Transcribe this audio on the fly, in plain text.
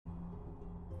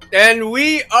And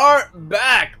we are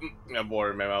back. I have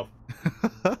water in my mouth.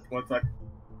 One sec.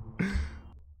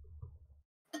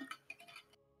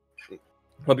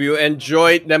 Hope you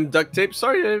enjoyed them duct tape.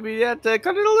 Sorry, we had to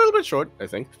cut it a little bit short, I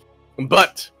think.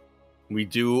 But we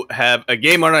do have a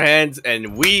game on our hands,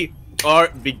 and we are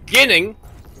beginning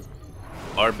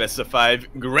our best of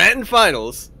 5 grand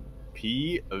finals,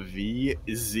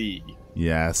 PvZ.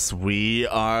 Yes, we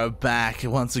are back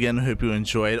once again. Hope you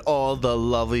enjoyed all the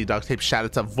lovely duct tape. Shout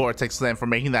out to Vortex Land for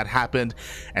making that happen.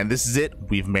 And this is it.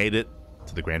 We've made it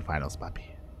to the grand finals, papi.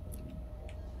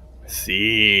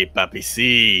 Si, papi,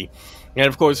 si. And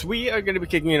of course, we are going to be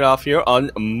kicking it off here on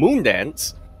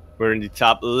Moondance. We're in the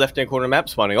top left-hand corner map,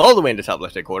 spawning all the way in the top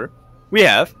left-hand corner. We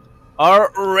have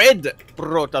our red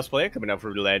Protoss player coming out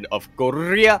from the land of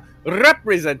Korea,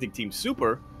 representing Team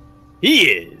Super. He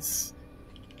is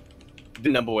the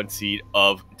 #1 seed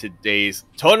of today's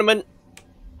tournament,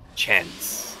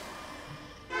 Chance.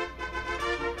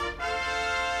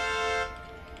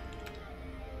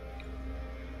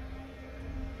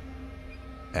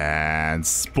 And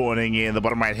spawning in the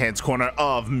bottom right-hand corner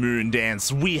of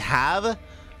Moondance, we have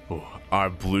our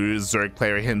blue Zerg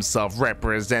player himself,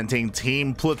 representing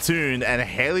Team Platoon and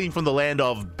hailing from the land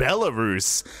of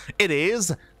Belarus. It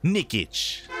is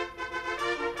Nikich.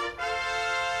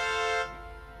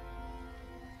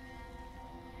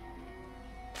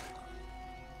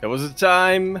 There was a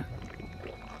time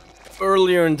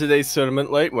earlier in today's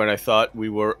tournament, late, when I thought we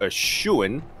were a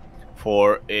shoo-in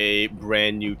for a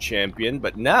brand new champion,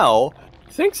 but now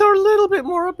things are a little bit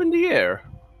more up in the air.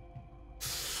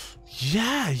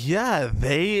 Yeah,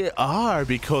 they are,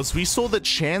 because we saw that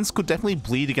Chance could definitely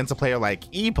bleed against a player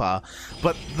like Ipa,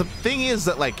 but the thing is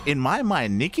that, like, in my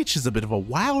mind, Nikich is a bit of a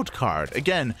wild card.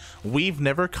 Again, we've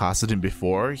never casted him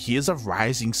before. He is a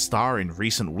rising star in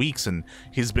recent weeks, and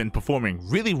he's been performing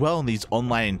really well in these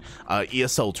online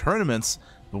ESL tournaments,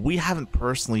 but we haven't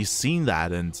personally seen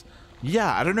that, and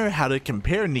yeah, I don't know how to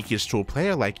compare Nikich to a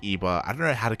player like Ipa. I don't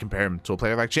know how to compare him to a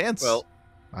player like Chance. Well,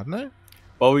 I don't know.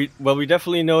 Well, we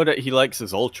definitely know that he likes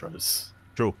his ultras.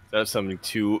 True. That's something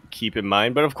to keep in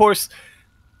mind. But of course,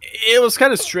 it was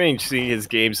kind of strange seeing his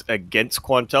games against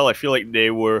Quantel. I feel like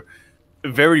they were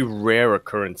very rare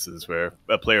occurrences where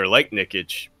a player like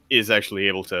Nikich is actually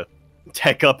able to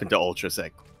tech up into ultrasec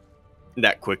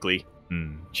that quickly.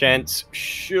 Chance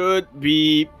should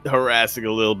be harassing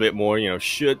a little bit more, you know,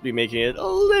 should be making it a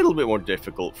little bit more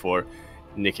difficult for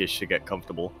Nikich to get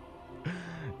comfortable.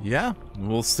 Yeah,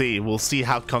 we'll see. We'll see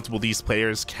how comfortable these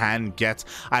players can get.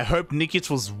 I hope Nikich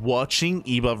was watching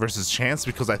Iba versus Chance,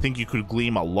 because I think you could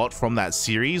glean a lot from that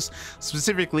series.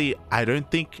 Specifically, I don't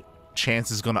think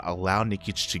Chance is going to allow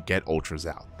Nikich to get ultras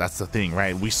out. That's the thing,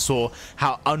 right? We saw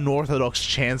how unorthodox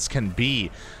Chance can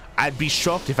be. I'd be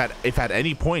shocked if at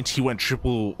any point he went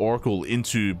triple Oracle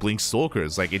into Blink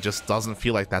Stalkers. Like, it just doesn't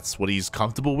feel like that's what he's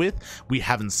comfortable with. We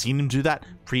haven't seen him do that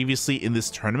previously in this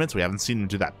tournament. We haven't seen him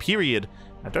do that, period.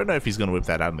 I don't know if he's going to whip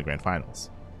that out in the grand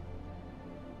finals.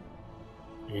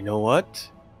 You know what?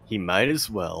 He might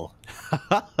as well.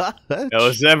 There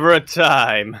was never a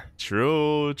time.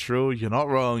 True. You're not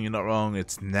wrong. You're not wrong.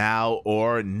 It's now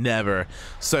or never.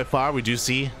 So far, we do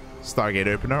see Stargate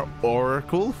Opener,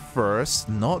 Oracle first,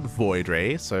 not Void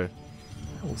Ray. So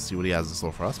we'll see what he has in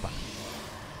store for us. But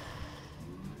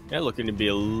yeah, looking to be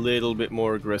a little bit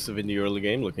more aggressive in the early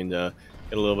game, looking to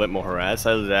get a little bit more harassed.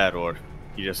 Either that, or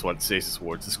you just want to stasis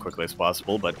wards as quickly as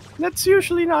possible, but that's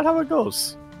usually not how it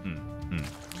goes.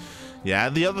 Yeah,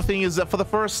 the other thing is that for the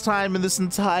first time in this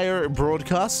entire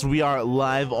broadcast, we are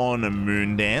live on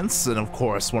Moondance, and of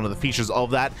course, one of the features of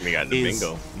that We got the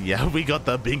bingo. Yeah, we got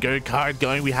the bingo card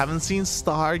going. We haven't seen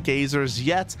Stargazers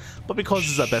yet, but because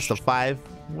it's a best of 5,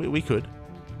 we could.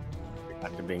 We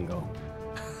got the bingo.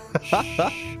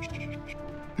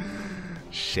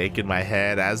 Shaking my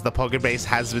head as the pocket base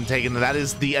has been taken. That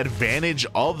is the advantage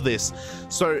of this.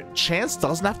 So Chance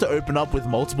doesn't have to open up with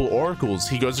multiple oracles.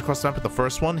 He goes across the map with the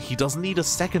first one. He doesn't need a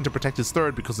second to protect his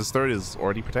third, because his third is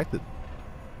already protected.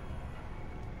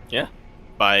 Yeah,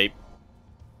 by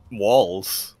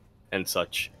walls and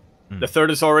such. The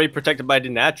third is already protected by the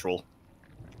natural.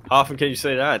 How often can you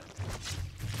say that?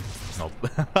 Nope.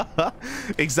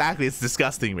 Exactly, it's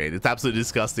disgusting, mate. It's absolutely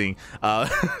disgusting.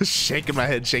 Shaking my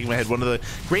head. One of the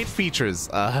great features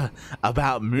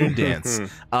about Moondance.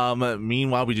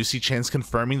 Meanwhile, we do see Chance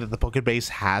confirming that the pocket base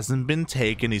hasn't been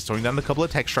taken. He's throwing down a couple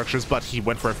of tech structures, but he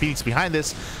went for a Phoenix behind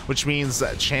this, which means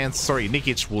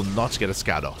Nikich will not get a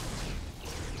scout off.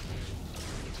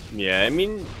 Yeah, I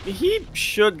mean, he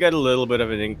should get a little bit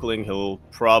of an inkling. He'll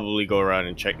probably go around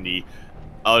and check the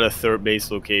out of third base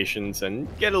locations and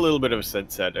get a little bit of a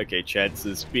sense that, okay, Chance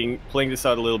is playing this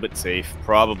out a little bit safe,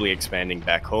 probably expanding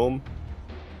back home.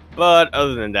 But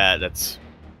other than that, that's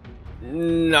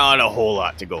not a whole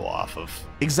lot to go off of.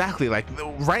 Exactly, like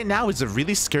right now is a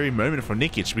really scary moment for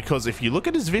Nikich, because if you look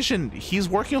at his vision, he's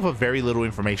working off of very little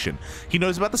information. He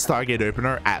knows about the Stargate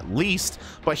opener at least,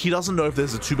 but he doesn't know if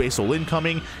there's a 2-base all-in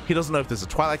coming. He doesn't know if there's a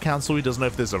Twilight Council. He doesn't know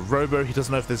if there's a Robo. He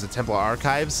doesn't know if there's a Templar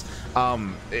Archives.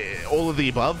 All of the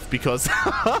above, because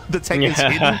the tech is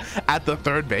hidden at the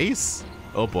third base.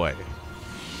 Oh boy.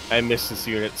 I miss this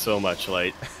unit so much,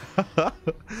 Light.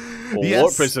 Yes.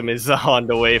 Warp Prism is on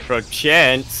the way from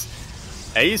Chance.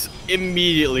 And he's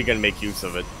immediately going to make use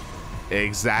of it.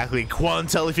 Exactly.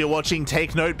 Quantel, if you're watching,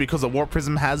 take note, because a Warp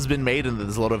Prism has been made and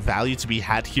there's a lot of value to be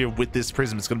had here with this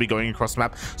Prism. It's going to be going across the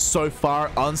map. So far,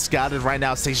 unscouted right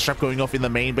now. Stasis Trap going off in the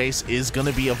main base is going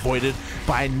to be avoided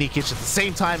by Nikich. At the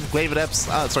same time, Glaive Adepts,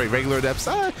 regular Adepts,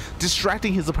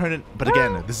 distracting his opponent. But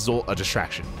again, this is all a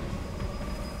distraction.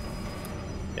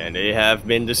 And they have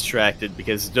been distracted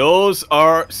because those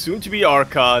are soon-to-be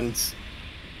Archons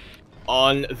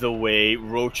on the way.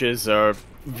 Roaches are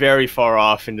very far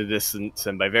off in the distance,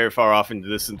 and by very far off in the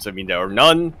distance, I mean there are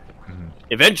none.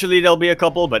 Eventually there'll be a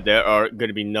couple, but there are going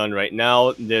to be none right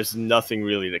now. There's nothing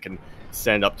really that can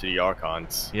stand up to the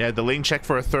Archons. Yeah, the Ling check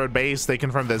for a third base. They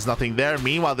confirm there's nothing there.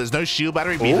 Meanwhile, there's no shield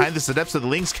battery behind this Adept, so the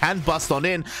Lings can bust on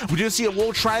in. We do see a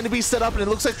wall trying to be set up, and it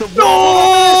looks like the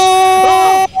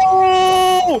wall...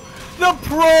 No! The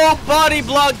probe body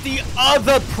blocked the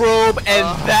other probe, and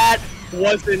that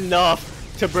was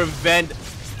enough to prevent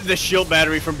the shield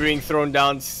battery from being thrown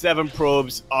down. 7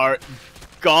 probes are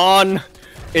gone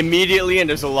immediately, and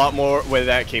there's a lot more where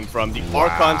that came from. The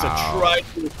Archons are trying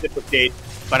to reciprocate,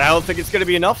 but I don't think it's going to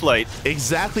be enough, Light.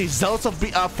 Exactly. Zealots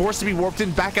are forced to be warped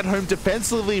in back at home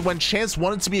defensively when Chance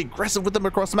wanted to be aggressive with them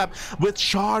across the map with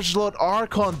Charged Lord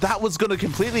Archon. That was going to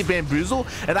completely bamboozle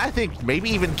and I think maybe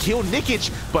even kill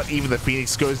Nikich, but even the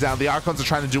Phoenix goes down. The Archons are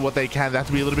trying to do what they can. They have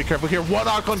to be a little bit careful here. One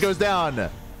Archon goes down.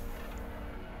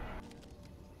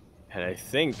 And I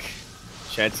think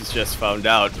Chance has just found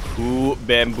out who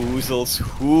bamboozles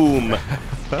whom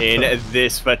in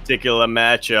this particular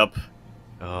matchup.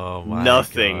 Oh my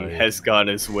Nothing God. has gone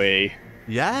his way.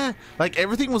 Yeah, like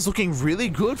everything was looking really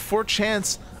good for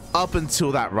Chance up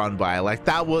until that run by. Like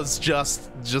that was just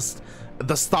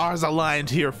the stars aligned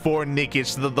here for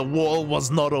Nikich. The wall was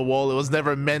not a wall. It was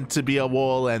never meant to be a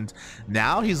wall, and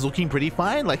now he's looking pretty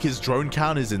fine. Like his drone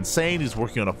count is insane. He's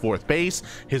working on a 4th base.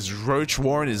 His Roach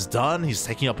Warren is done. He's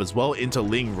taking up as well into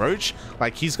Ling Roach.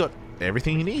 Like he's got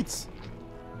everything he needs.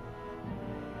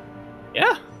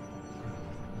 Yeah.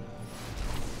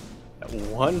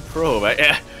 One probe.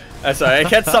 I'm sorry, I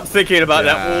can't stop thinking about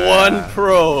that one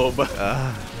probe.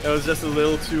 It was just a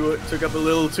little too, took up a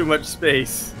little too much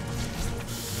space.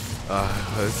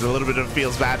 It's a little bit of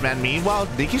feels bad, man. Meanwhile,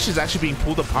 Nikich is actually being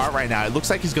pulled apart right now. It looks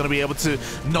like he's going to be able to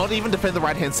not even defend the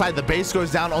right-hand side. The base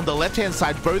goes down on the left-hand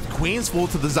side. Both Queens fall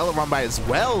to the Zealot run by as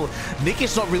well.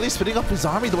 Nikich not really splitting up his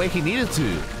army the way he needed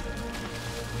to.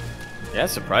 Yeah,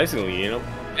 surprisingly, you know,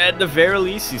 at the very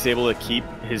least, he's able to keep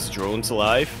his drones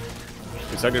alive.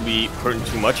 He's not going to be hurting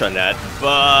too much on that,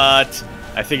 but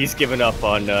I think he's given up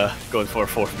on going for a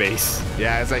 4th base.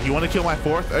 Yeah, it's like, you want to kill my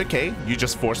 4th? Okay, you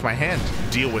just forced my hand.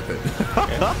 Deal with it.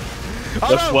 Yeah.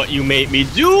 That's what you made me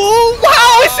do.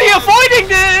 Wow, is he avoiding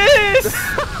this?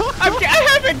 I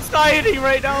have anxiety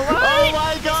right now. Right? Oh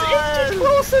my God! He's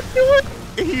closer to it.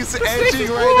 He's edging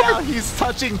right now. He's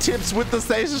touching tips with the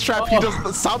stasis trap. He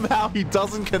doesn't, somehow he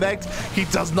doesn't connect. He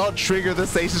does not trigger the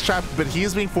stasis trap, but he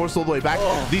is being forced all the way back.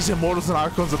 These Immortals and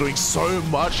Archons are doing so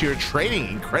much here, trading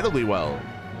incredibly well.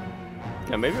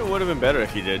 Yeah, maybe it would have been better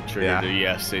if he did trigger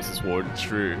the stasis ward.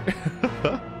 True.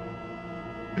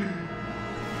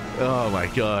 Oh my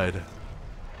God.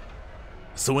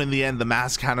 So in the end, the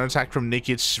mass counterattack from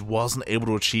Nikich wasn't able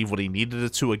to achieve what he needed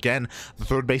it to. Again, the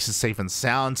 3rd base is safe and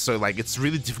sound, so like it's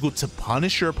really difficult to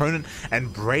punish your opponent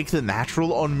and break the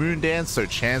natural on Moondance. So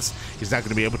Chance is now going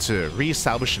to be able to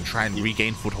reestablish and try and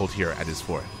regain foothold here at his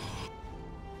 4th.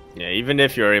 Yeah, even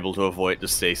if you're able to avoid the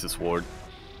stasis ward.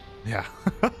 Yeah.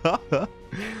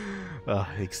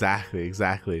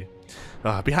 Exactly.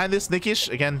 Behind this, Nikich,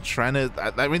 again, trying to...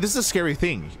 I mean, this is a scary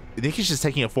thing. Nikich is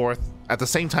taking a 4th at the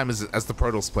same time as the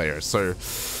Protoss player, so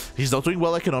he's not doing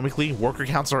well economically. Worker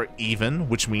counts are even,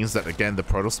 which means that, again, the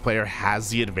Protoss player has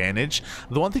the advantage.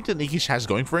 The one thing that Nikich has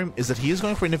going for him is that he is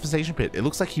going for an infestation pit. It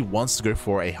looks like he wants to go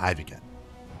for a hive again.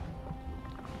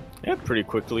 Yeah, pretty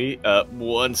quickly.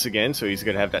 Once again, so he's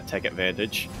going to have that tech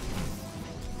advantage.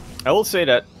 I will say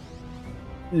that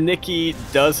Nikki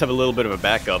does have a little bit of a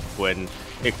backup when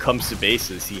it comes to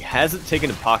bases. He hasn't taken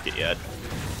a pocket yet.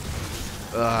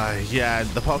 Yeah,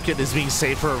 the pocket is being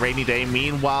saved for a rainy day.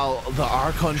 Meanwhile, the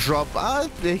Archon drop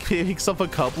picks up a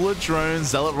couple of drones.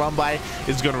 Zealot run by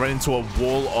is going to run into a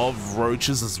wall of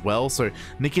roaches as well. So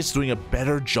Nikich is doing a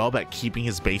better job at keeping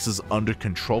his bases under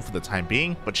control for the time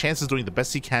being. But Chance is doing the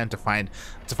best he can to find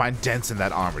dents in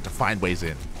that armor, to find ways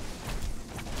in.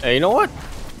 Hey, you know what?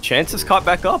 Chance is caught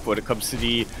back up when it comes to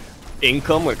the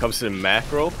income, when it comes to the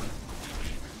macro.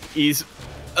 He's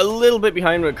a little bit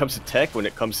behind when it comes to tech, when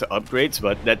it comes to upgrades,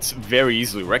 but that's very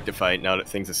easily rectified now that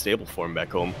things are stable for him back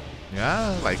home.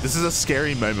 Yeah, like this is a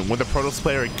scary moment when the Protoss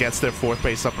player gets their 4th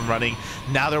base up and running.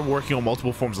 Now they're working on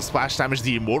multiple forms of splash damage.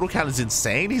 The immortal count is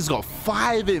insane. He's got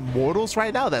 5 immortals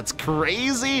right now. That's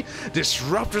crazy.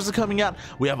 Disruptors are coming out.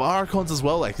 We have Archons as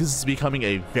well. Like this is becoming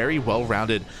a very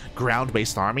well-rounded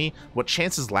ground-based army. What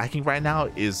Chance is lacking right now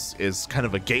is kind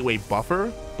of a gateway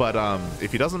buffer, but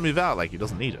if he doesn't move out, like he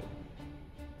doesn't need it.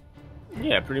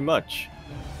 Yeah, pretty much.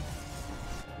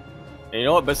 And you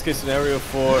know what? Best case scenario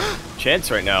for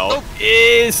Chance right now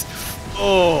is...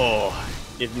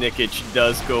 if Nikich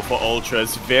does go for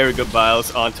Ultras, very good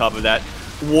bios on top of that.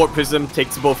 Warp Prism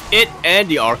takes both it and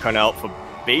the Archon out for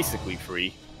basically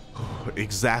free.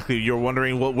 Exactly. You're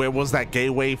wondering where was that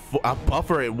gateway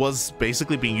buffer? It was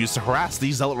basically being used to harass.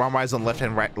 These Zealot Runwise on left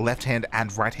hand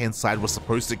and right hand side was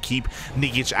supposed to keep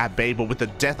Nikich at bay, but with the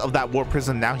death of that Warp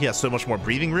Prism, now he has so much more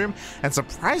breathing room, and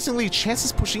surprisingly, Chance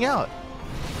is pushing out.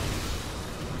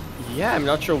 Yeah, I'm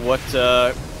not sure what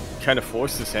kind of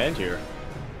forced his hand here.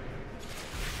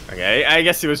 Okay, I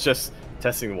guess he was just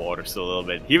testing the water still a little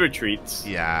bit. He retreats.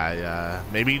 Yeah.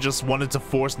 Maybe he just wanted to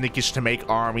force Nikich to make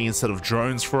army instead of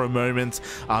drones for a moment.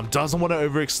 Doesn't want to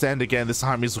overextend again. This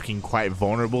army is looking quite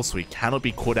vulnerable, so he cannot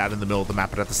be caught out in the middle of the map.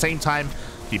 But at the same time,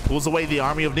 he pulls away the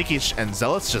army of Nikich, and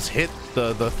Zealots just hit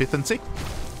the 5th and 6th.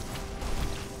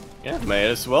 Yeah, might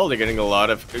as well. They're getting a lot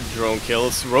of drone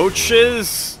kills.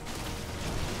 Roaches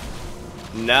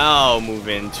now move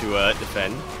in to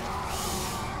defend.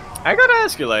 I gotta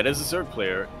ask you, Light, as a Zerg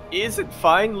player, is it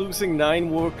fine losing 9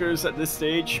 workers at this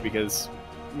stage? Because,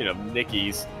 you know,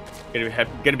 Nicky's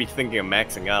gonna be thinking of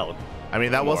maxing out. I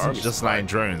mean, that wasn't just 9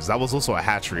 drones. That was also a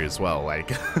hatchery as well.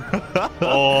 Like,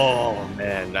 oh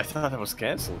man, I thought that was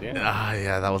cancelled. Yeah.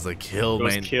 Yeah, that was a kill,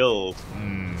 man. It was killed.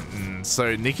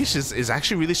 So Nikich is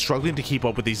actually really struggling to keep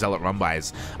up with these Zealot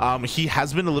run-bys. He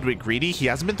has been a little bit greedy. He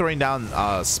hasn't been throwing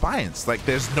down spines. Like,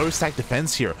 there's no stack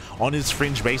defense here on his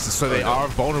fringe bases, so they are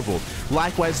vulnerable.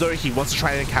 Likewise, though, he wants to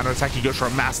try and counterattack. He goes for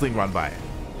a massling run-by.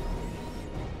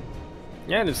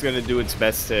 Yeah, and it's going to do its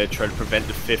best to try to prevent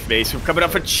the 5th base from coming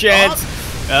up for Chance.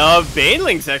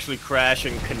 Banelings actually crash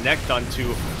and connect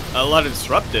onto a lot of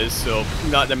disruptors, so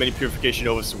not that many Purification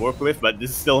Novas to work with, but this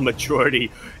is still a majority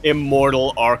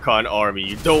Immortal Archon army.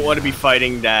 You don't want to be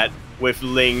fighting that with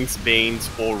Lings, Banes,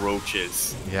 or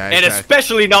Roaches. Yeah, exactly. And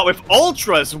especially not with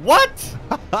Ultras. What?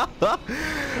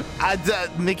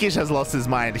 Nikich has lost his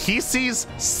mind. He sees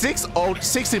 6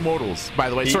 Immortals, by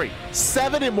the way. Sorry,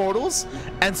 7 Immortals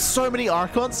and so many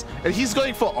Archons, and he's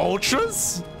going for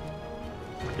Ultras?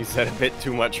 He said a bit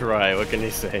too much right. What can he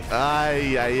say?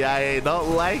 Ay, not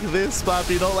like this,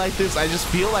 Papi, not like this. I just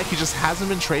feel like he just hasn't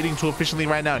been trading too efficiently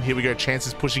right now. And here we go, Chance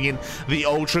is pushing in. The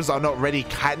Ultras are not ready.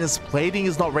 Chitinous plating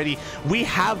is not ready. We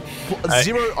have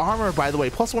 0 armor, by the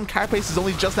way. +1 carapace is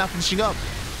only just now finishing up.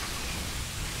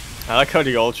 I like how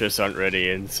the Ultras aren't ready,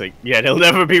 and it's like, yeah, they'll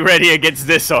never be ready against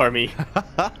this army.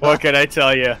 What can I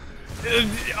tell you?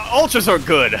 Ultras are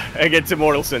good against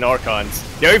Immortals and Archons.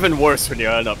 They're even worse when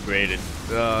you're unupgraded.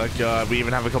 Oh god, we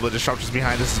even have a couple of disruptors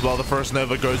behind us as well. The first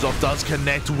Nova goes off, does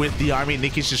connect with the army.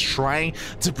 Nikki's just trying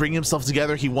to bring himself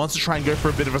together. He wants to try and go for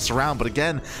a bit of a surround, but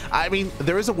again, I mean,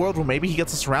 there is a world where maybe he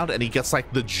gets a surround and he gets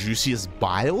like the juiciest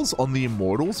biles on the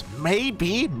Immortals.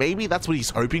 Maybe that's what he's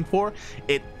hoping for.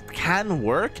 It can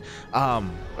work.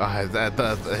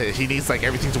 He needs like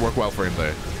everything to work well for him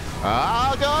though.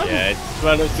 Oh god! Yeah, it's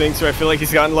one of those things where I feel like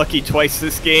he's gotten lucky twice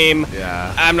this game.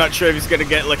 Yeah. I'm not sure if he's gonna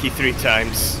get lucky 3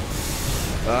 times.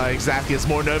 Exactly, as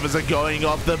more Novas are going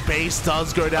off, the base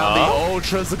does go down. The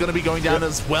Ultras are going to be going down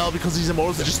as well because these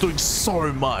Immortals are just doing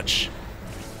so much.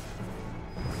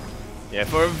 Yeah,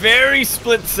 for a very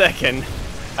split second,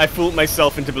 I fooled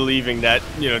myself into believing that,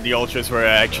 you know, the Ultras were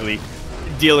actually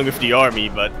dealing with the army,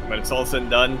 but when it's all said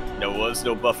and done, there was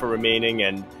no buffer remaining,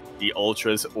 and the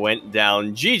Ultras went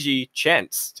down. GG,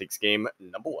 Chance takes game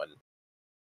number 1.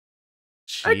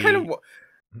 I kind of...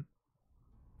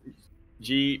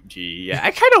 GG. Yeah,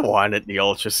 I kind of wanted the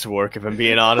ultras to work, if I'm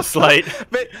being honest. Like,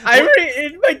 But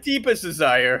it's my deepest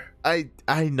desire. I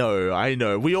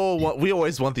know. We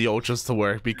always want the ultras to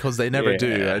work because they never do.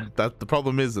 Yeah. And that the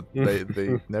problem is that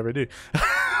they never do.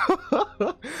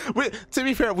 To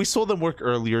be fair, we saw them work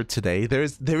earlier today. There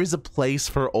is a place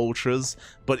for ultras,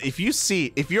 but if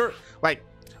you're like,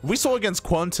 we saw against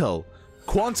Quantel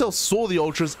saw the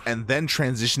ultras and then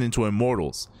transitioned into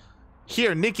immortals.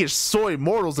 Here, Nikich saw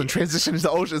immortals and transitioned into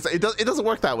ultras. It doesn't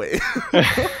work that way.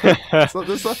 So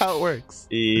that's not how it works.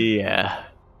 Yeah.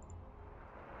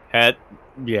 Had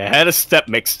a step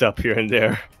mixed up here and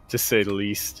there, to say the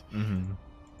least. Mm-hmm.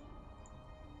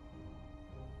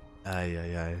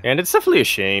 Aye. And it's definitely a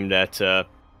shame that,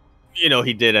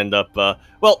 he did end up,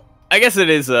 well, I guess it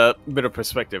is a bit of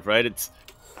perspective, right? It's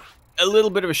a little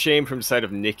bit of a shame from the side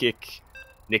of Nikich.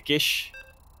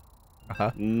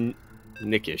 Uh-huh.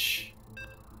 Nikich.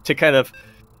 To kind of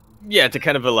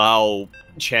allow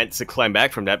Chance to climb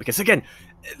back from that, because again,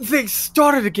 the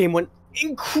start of the game went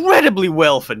incredibly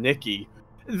well for Nikki.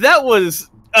 That was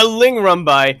a Ling run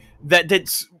by that did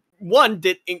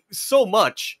so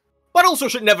much, but also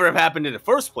should never have happened in the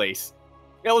first place.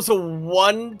 That was a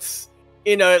once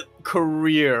in a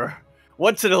career,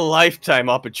 once in a lifetime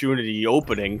opportunity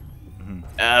opening.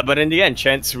 Mm-hmm. But in the end,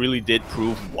 Chance really did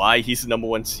prove why he's the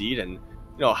 #1 seed, and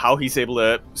how he's able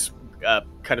to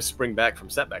kind of spring back from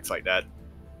setbacks like that.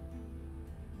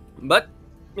 But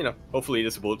hopefully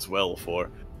this bodes well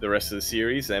for the rest of the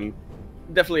series. I'm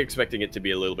definitely expecting it to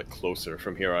be a little bit closer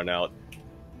from here on out,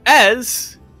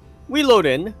 as we load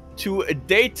in to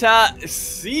Data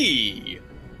C,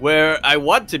 where I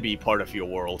want to be part of your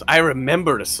world. I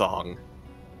remember the song.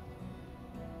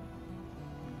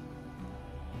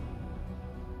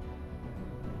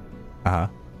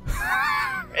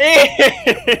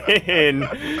 In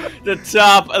the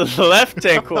top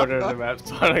left-hand corner of the map,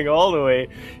 starting all the way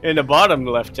in the bottom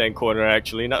left-hand corner,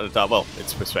 actually. Not the top, well,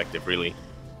 it's perspective, really.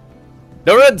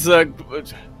 The Red's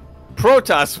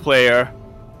Protoss player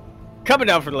coming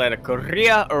down from Atlanta,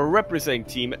 Korea, representing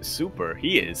Team Super.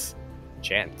 He is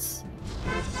Chance.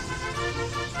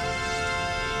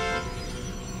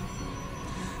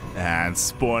 And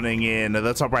spawning in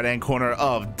the top right-hand corner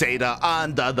of Data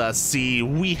under the sea,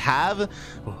 we have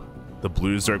the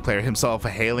Blue Zerg player himself,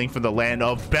 hailing from the land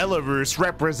of Belarus,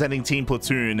 representing Team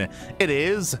Platoon. It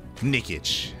is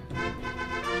Nikich.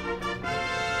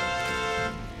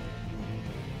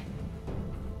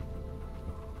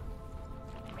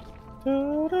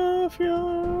 Or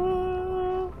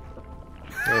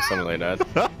something like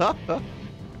that.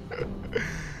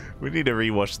 We need to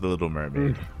rewatch The Little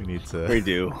Mermaid. We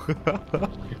do.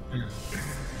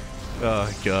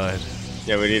 Oh god.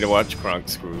 Yeah, we need to watch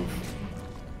Kronk's Groove.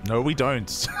 No, we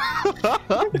don't.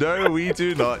 No, we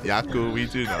do not. Yaku, we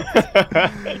do not.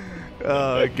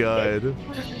 Oh god.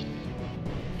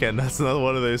 Again, that's another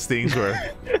one of those things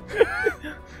where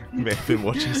I've been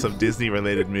watching some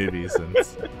Disney-related movies, and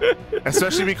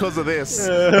especially because of this.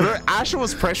 Asher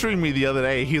was pressuring me the other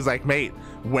day. He was like, "Mate,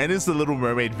 when is the Little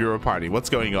Mermaid viewer party? What's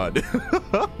going on?"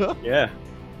 Yeah.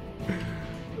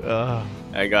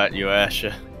 I got you,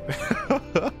 Asher.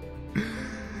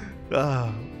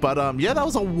 But yeah, that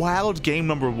was a wild game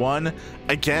 #1.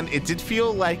 Again, it did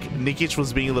feel like Nikich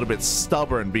was being a little bit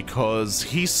stubborn because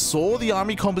he saw the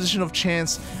army composition of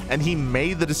Chance and he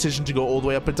made the decision to go all the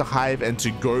way up into Hive and to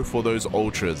go for those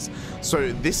ultras.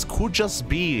 So this could just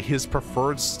be his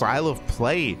preferred style of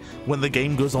play when the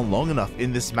game goes on long enough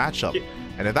in this matchup.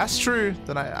 And if that's true,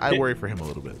 then I worry for him a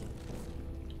little bit.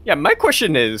 Yeah, my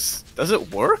question is, does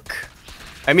it work?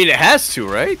 I mean, it has to,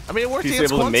 right? I mean, it worked He's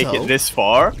against able to make it this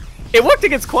far. It worked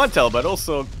against Quantel, but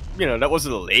also, that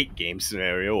wasn't a late game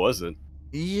scenario, was it?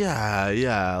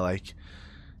 Yeah, like,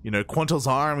 Quantel's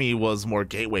army was more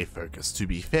gateway focused, to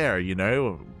be fair,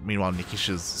 Meanwhile,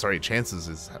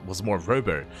 Chance's was more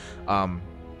robo.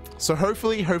 So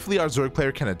hopefully our Zerg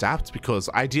player can adapt, because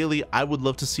ideally I would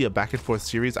love to see a back and forth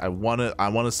series. I want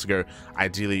us to go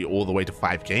ideally all the way to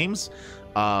 5 games.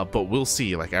 But we'll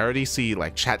see. Like, I already see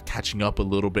like chat catching up a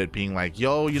little bit, being like,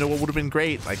 yo, what would have been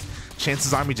great? Like,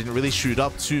 Chance's army didn't really shoot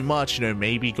up too much,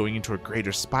 maybe going into a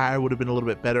greater spire would have been a little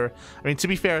bit better. I mean, to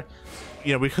be fair,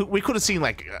 we could have seen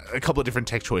like a couple of different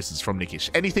tech choices from Nikich.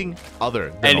 Anything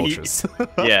other than ultras.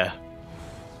 Yeah.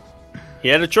 He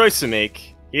had a choice to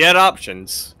make. He had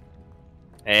options.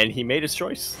 And he made his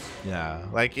choice. Yeah,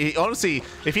 like, honestly,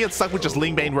 if he had stuck with just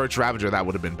Lingbane Roach Ravager, that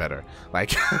would have been better.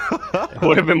 Like, it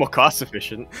would have been more cost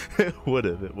efficient. It would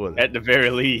have. At the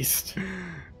very least.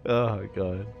 Oh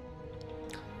god.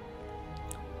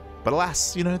 But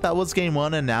alas, you know, that was game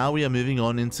 1, and now we are moving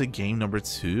on into game number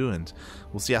 2, and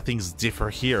we'll see how things differ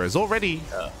here. As already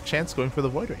Chance going for the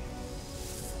Void Ray.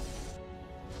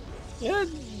 Yeah,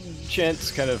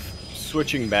 Chance kind of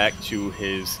switching back to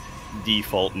his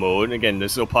default mode. Again,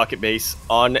 there's no pocket base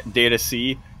on Data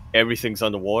C. Everything's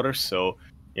underwater, so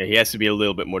yeah, he has to be a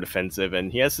little bit more defensive,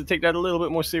 and he has to take that a little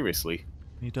bit more seriously.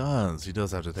 He does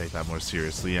have to take that more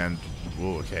seriously, and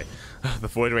whoa, okay. The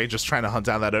Void Ray just trying to hunt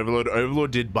down that Overlord.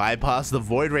 Overlord did bypass the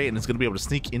Void Ray and is going to be able to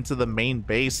sneak into the main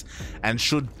base and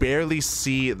should barely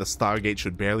see the Stargate,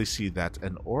 should barely see that.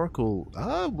 An Oracle,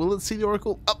 will it see the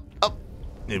Oracle? Up.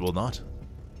 It will not.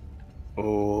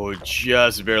 Oh,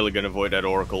 just barely going to avoid that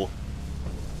Oracle.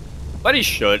 But he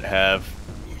should have,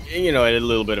 you know, a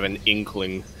little bit of an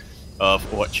inkling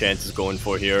of what Chance is going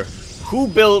for here. Who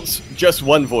builds just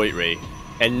one Void Ray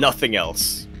and nothing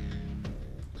else?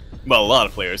 Well, a lot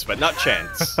of players, but not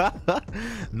Chance.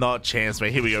 Not Chance,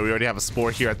 mate. Here we go. We already have a Spore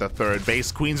here at the third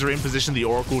base. Queens are in position. The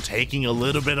Oracle taking a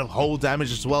little bit of hull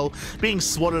damage as well, being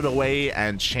swatted away.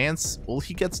 And Chance, all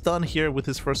he gets done here with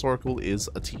his first Oracle is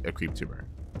a creep tumor.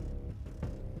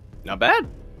 Not bad.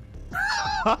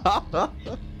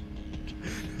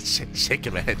 Shake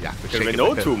him ahead, yeah. Could have been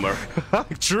no tumor.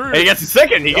 True. Hey, he gets a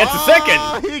second. He gets a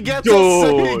second. He gets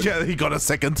a second. He got a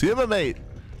second tumor, mate.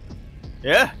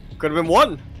 Yeah, could have been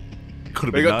one. Could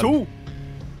have been none. Two.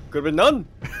 Could have been none.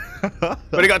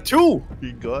 But he got two.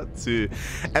 He got two.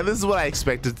 And this is what I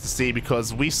expected to see,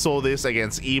 because we saw this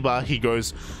against Eba. He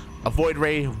goes a Void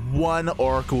Ray, one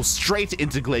Oracle, straight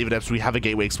into Glaive Adepts. We have a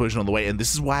Gateway Explosion on the way, and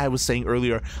this is why I was saying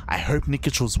earlier, I hope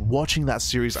Nikich was watching that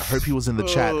series. I hope he was in the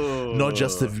chat, not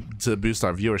just to boost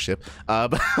our viewership,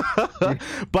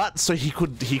 but so he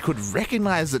could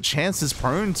recognize that Chance is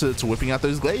prone to whipping out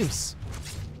those glaives.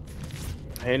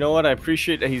 Hey, you know what? I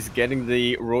appreciate that he's getting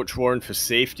the Roach Warren for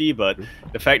safety, but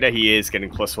the fact that he is getting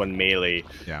 +1 melee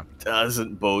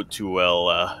doesn't bode too well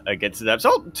against the Adepts.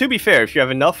 So, to be fair, if you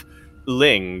have enough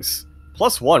Lings,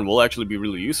 +1 will actually be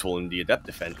really useful in the Adept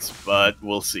defense, but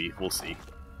we'll see.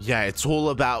 Yeah, it's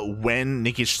all about when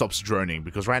Nikich stops droning,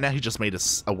 because right now he just made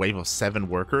a wave of 7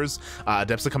 workers.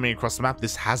 Adepts are coming across the map.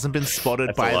 This hasn't been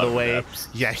spotted, by the way. Adepts.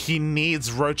 Yeah, he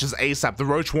needs Roaches ASAP. The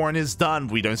Roach Warren is done.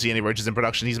 We don't see any Roaches in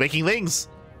production. He's making Lings.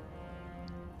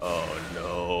 Oh,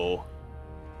 no.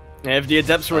 If the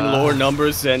Adepts were in lower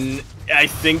numbers, then I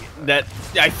think that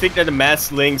the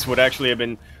mass Lings would actually have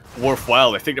been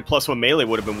worthwhile. I think the +1 melee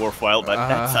would have been worthwhile, but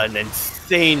that's an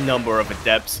insane number of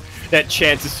Adepts that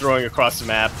Chance is throwing across the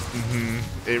map.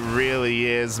 It really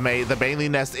is, mate. The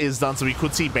Baneling Nest is done, so we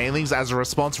could see Banelings as a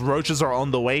response. Roaches are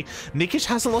on the way. Nikich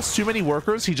hasn't lost too many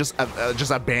workers. He just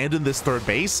abandoned this third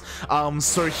base.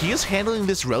 So he is handling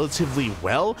this relatively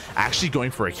well, actually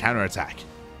going for a counterattack.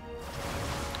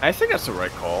 I think that's the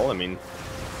right call. I mean,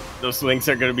 those Lings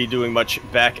aren't going to be doing much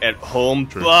back at home,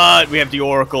 True. But we have the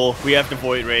Oracle, we have the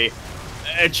Void Ray.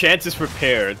 Chance is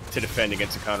prepared to defend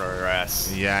against a counter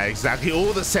harass. Yeah, exactly.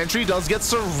 Oh, the Sentry does get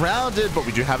surrounded, but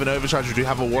we do have an Overcharge. We do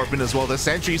have a Warpin as well. The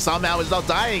Sentry somehow is not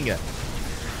dying.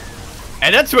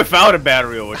 And that's without a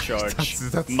battery overcharge,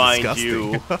 that's mind disgusting.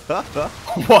 you.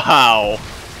 Wow.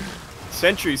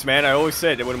 Sentries, man, I always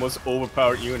said they were the most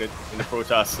overpowered unit in the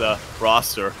Protoss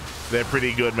roster. They're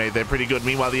pretty good, mate. They're pretty good.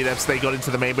 Meanwhile, the Adepts, they got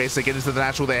into the main base. They get into the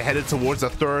natural. They're headed towards the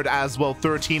third as well.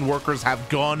 13 workers have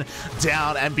gone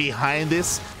down. And behind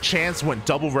this, Chance went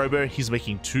double robo. He's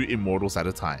making 2 Immortals at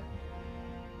a time.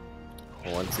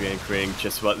 Once again, creating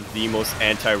just about the most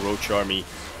anti-Roach army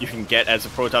you can get as a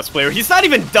Protoss player. He's not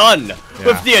even done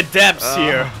with the Adepts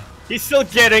here. He's still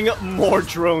getting more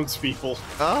drones, people.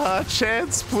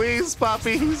 Chance, please,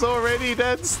 Papi. He's already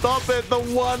dead. Stop it. The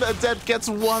one Adept gets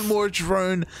 1 more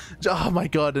drone. Oh, my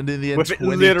God. And in the end, with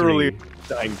literally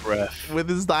dying breath. With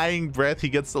his dying breath, he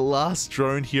gets the last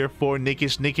drone here for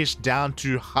Nikich. Nikich down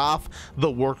to half the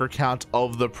worker count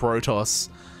of the Protoss.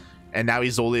 And now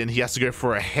he's all in. He has to go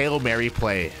for a Hail Mary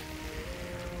play.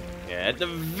 Yeah, at the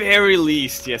very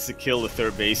least, he has to kill the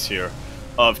third base here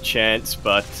of Chance,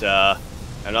 but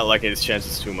I'm not liking his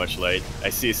chances too much late.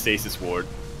 I see a Stasis Ward.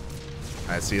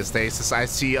 I see a Stasis. I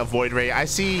see a Void Ray. I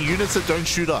see units that don't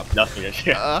shoot up. Nothing.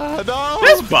 No!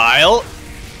 There's Bile!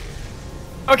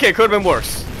 Okay, could have been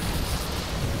worse.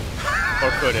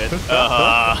 Or could it?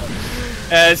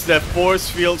 As the force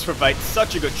fields provide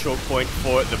such a good choke point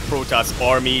for the Protoss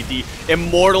army, the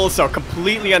Immortals are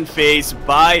completely unfazed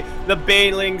by the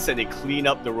Banelings, and they clean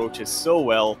up the Roaches so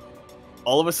well.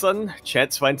 All of a sudden,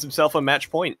 Chance finds himself a match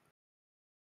point.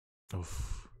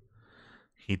 Oof.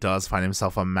 He does find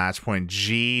himself a match point.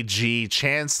 GG.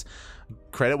 Chance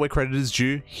credit where credit is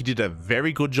due, he did a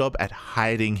very good job at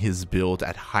hiding his build,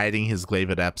 at hiding his glaive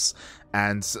adepts,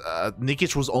 and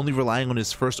Nikich was only relying on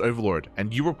his first overlord,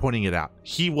 and you were pointing it out.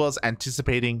 He was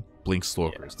anticipating blink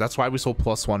stalkers. That's why we saw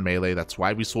 +1 melee, that's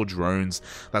why we saw drones,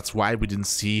 that's why we didn't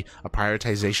see a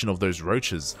prioritization of those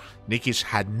roaches. Nikich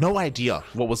had no idea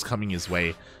what was coming his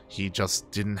way. He just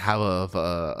didn't have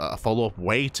a follow-up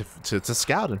way to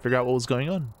scout and figure out what was going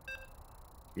on.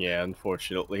 Yeah,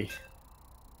 unfortunately.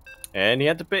 And he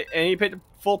had to pay, and he paid the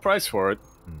full price for it.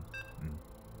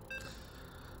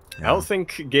 Yeah. I don't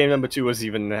think game number 2 was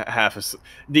even half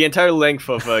the entire length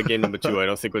of game number 2. I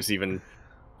don't think was even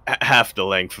half the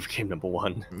length of game number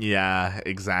 1. Yeah,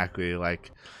 exactly.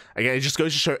 Like, again, it just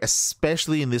goes to show,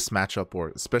 especially in this matchup, or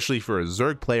especially for a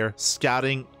Zerg player,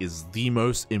 scouting is the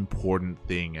most important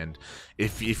thing. And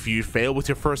if you fail with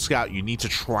your first scout, you need to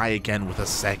try again with a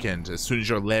second. As soon as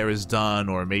your lair is done,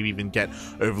 or maybe even get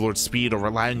overlord speed or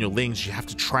rely on your lings, you have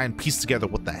to try and piece together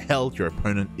what the hell your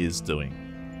opponent is doing.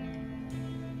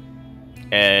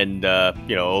 And,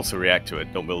 you know, also react to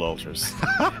it. Don't build altars.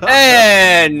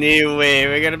 Anyway,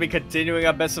 we're going to be continuing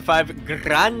our best of 5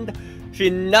 grand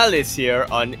finales here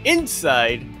on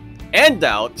inside and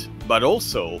out, but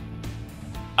also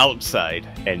outside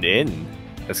and in.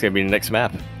 That's going to be the next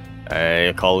map.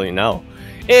 I call it now.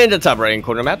 In the top right-hand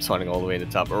corner map, spawning all the way in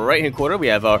the top right-hand corner, we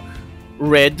have our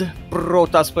red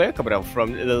Protoss player coming out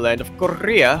from the land of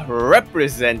Korea,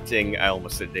 representing, I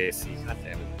almost said this,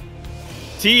 goddammit.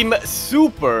 Team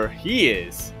Super, he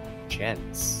is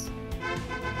Chance.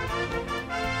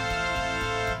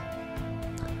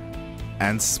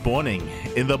 And spawning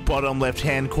in the bottom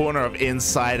left-hand corner of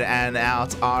inside and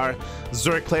out, our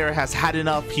Zerg player has had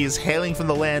enough. He is hailing from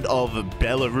the land of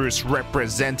Belarus,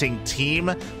 representing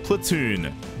Team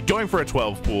Platoon. Going for a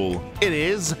 12 pool, it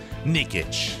is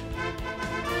Nikich.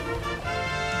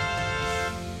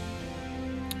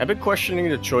 I've been questioning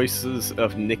the choices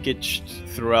of Nikich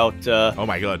throughout oh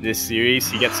my god, this series.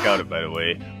 He gets scouted, by the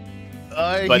way.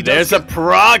 But there's a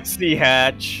proxy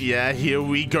hatch. Yeah, here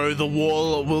we go. The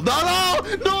wall will... No,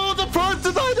 the probe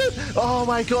denied it. Oh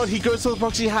my god, he goes to the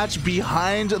proxy hatch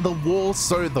behind the wall.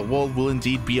 So the wall will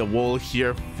indeed be a wall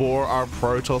here for our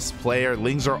Protoss player.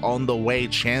 Lings are on the way.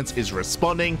 Chance is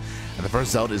responding. And the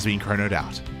first Zeld is being chronoed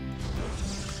out.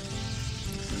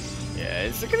 Yeah,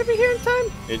 is it going to be here in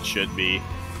time? It should be.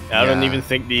 I don't even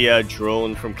think the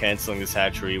drone from canceling this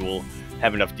hatchery will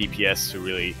have enough DPS to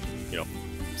really, you know,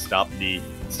 stop the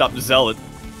zealot.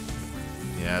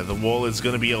 Yeah, the wall is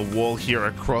going to be a wall here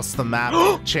across the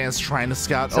map. Chance trying to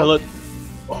scout. Zealot.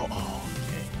 Oh,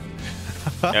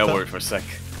 okay. Yeah, worried for a sec.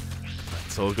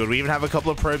 It's all good. We even have a couple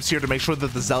of probes here to make sure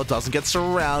that the zealot doesn't get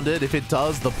surrounded. If it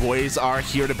does, the boys are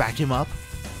here to back him up.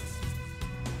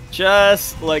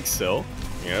 Just like so.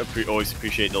 You know, always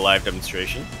appreciate the live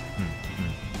demonstration.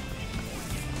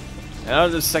 Now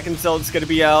the second zealot's gonna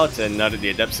be out, and now that the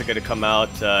adepts are gonna come out,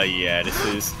 yeah, this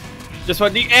is just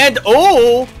about the end.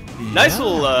 Oh, nice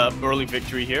little early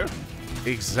victory here.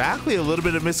 Exactly, a little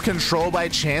bit of miscontrol by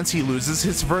Chance. He loses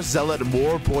his first zealot.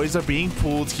 More boys are being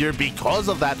pulled here because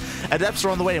of that. Adepts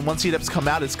are on the way, and once the adepts come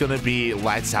out, it's gonna be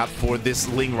lights out for this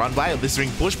Ling run by a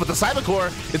blistering push. But the cyber core,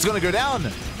 it's gonna go down.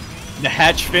 The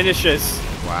hatch finishes.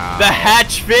 Wow. The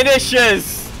hatch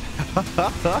finishes.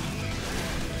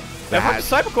 The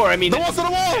Cybercore, I mean, the walls to the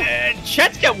wall!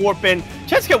 Chance can't warp in.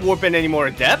 Chance can't warp in any more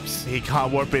adepts. He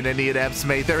can't warp in any adepts,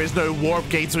 mate. There is no warp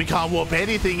gates. We can't warp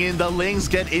anything in. The Lings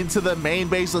get into the main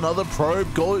base. Another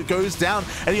probe goes down,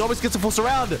 and he almost gets a full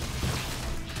surround.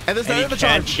 And there's no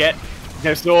overcharge.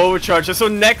 There's no overcharge. There's no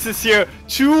Nexus here.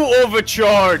 2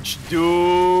 overcharge,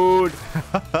 dude.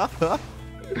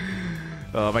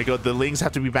 Oh my god, the Lings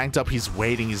have to be banked up. He's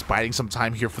waiting. He's biding some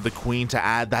time here for the Queen to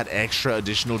add that extra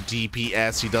additional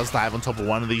DPS. He does dive on top of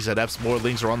one of these adepts. More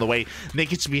Lings are on the way.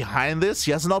 Nikich behind this.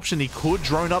 He has an option. He could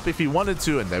drone up if he wanted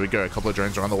to. And there we go. A couple of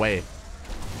drones are on the way.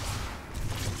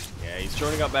 Yeah, he's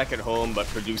droning up back at home, but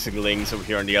producing Lings over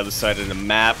here on the other side of the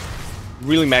map.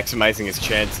 Really maximizing his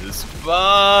chances,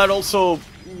 but also,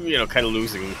 you know, kind of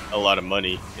losing a lot of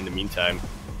money in the meantime.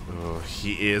 Oh,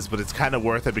 he is, but it's kind of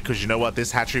worth it because you know what?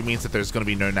 This hatchery means that there's going to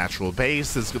be no natural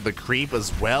base. There's the creep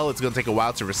as well. It's going to take a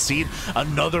while to recede.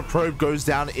 Another probe goes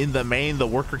down in the main. The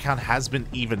worker count has been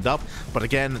evened up, but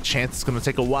again, Chance is going to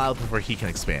take a while before he can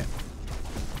expand.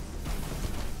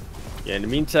 Yeah, in the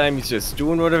meantime, he's just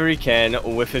doing whatever he can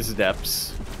with his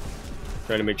adepts,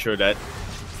 trying to make sure that,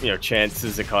 you know,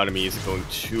 Chance's economy isn't going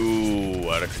too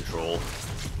out of control.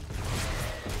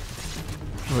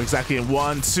 Oh, exactly.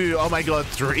 1, 2, oh my god,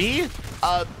 3?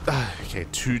 Okay,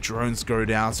 2 drones go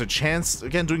down. So Chance,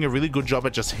 again, doing a really good job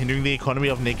at just hindering the economy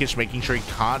of Nikich, making sure he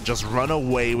can't just run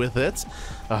away with it.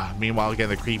 Meanwhile, again,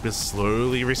 the creep is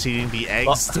slowly receding. The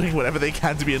eggs doing whatever they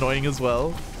can to be annoying as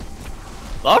well.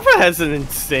 Lava has an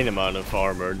insane amount of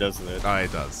armor, doesn't it? Oh,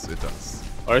 it does. It does.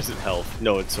 Or is it health?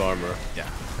 No, it's armor. Yeah.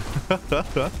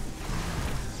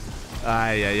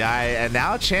 And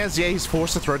now Chance, yeah, he's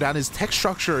forced to throw down his tech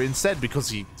structure instead because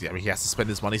he has to spend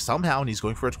his money somehow, and he's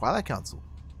going for a Twilight Council.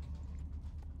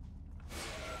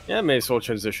 Yeah, may as well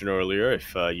transition earlier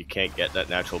if you can't get that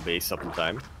natural base up in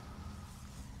time.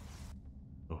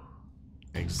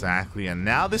 Exactly, and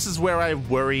now this is where I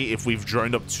worry if we've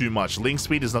droned up too much. Link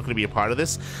speed is not going to be a part of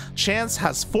this. Chance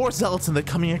has 4 zealots and they're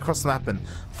coming across the map, and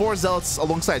 4 zealots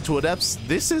alongside 2 adepts.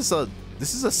 This is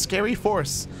a scary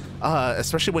force,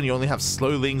 especially when you only have slow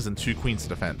lings and 2 queens to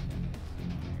defend.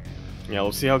 Yeah,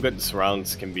 we'll see how good the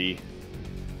surrounds can be.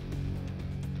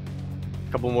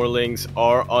 A couple more lings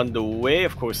are on the way.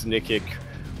 Of course, Nikich,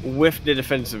 with the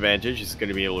defense advantage, is going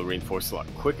to be able to reinforce a lot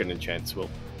quicker than Chance will.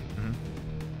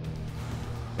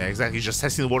 Yeah, exactly. He's just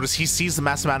testing the waters. He sees the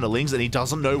mass amount of lings, and he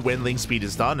doesn't know when ling speed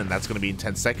is done, and that's going to be in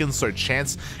 10 seconds, so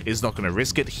Chance is not going to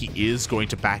risk it. He is going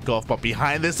to back off, but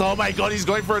behind this, oh my god, he's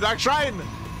going for a Dark Shrine!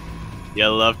 Yeah,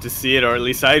 love to see it, or at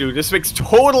least I do. This makes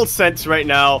total sense right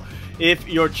now. If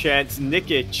your Chance,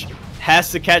 Nikich has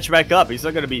to catch back up. He's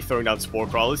not going to be throwing down Spore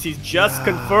Crawlers. He's just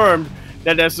confirmed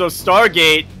that there's no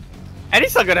Stargate, and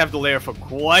he's not going to have the lair for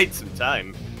quite some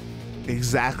time.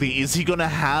 Exactly. Is he going to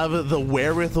have the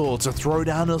wherewithal to throw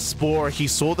down a Spore? He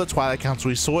saw the Twilight Council.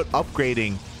 He saw it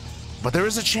upgrading. But there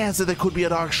is a chance that there could be a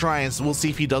Dark Shrine. So we'll see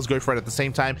if he does go for it at the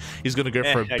same time. He's going to go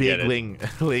for a big Ling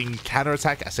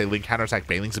counterattack. I say Ling counterattack.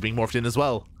 Banelings are being morphed in as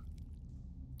well.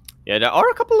 Yeah, there are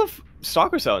a couple of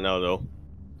Stalkers out now, though.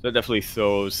 So that definitely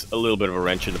throws a little bit of a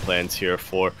wrench in the plans here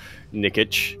for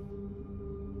Nikich.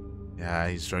 Yeah,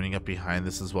 he's joining up behind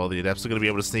this as well. The Adepts are going to be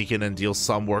able to sneak in and deal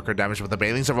some worker damage, but the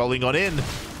Banelings are rolling on in.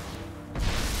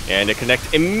 And they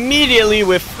connect immediately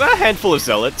with a handful of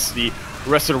Zealots. The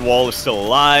rest of the wall is still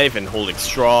alive and holding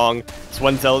strong. This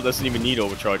one Zealot doesn't even need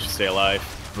Overcharge to stay alive.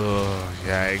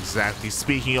 Yeah, exactly.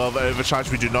 Speaking of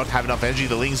Overcharge, we do not have enough energy.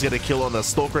 The Ling's get a kill on the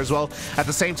Stalker as well. At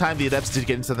the same time, the Adepts did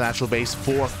get into the natural base.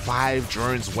 4 or 5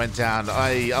 drones went down.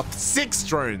 Up 6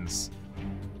 drones.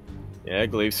 Yeah,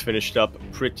 Glaives finished up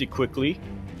pretty quickly.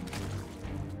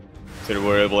 So they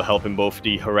were able to help in both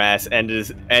the harass and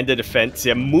the defense.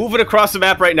 Yeah, moving across the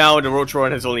map right now, and the Roach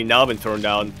Roaring has only now been thrown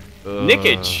down.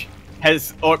 Nikich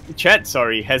has, or Chet,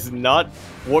 sorry, has not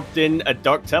warped in a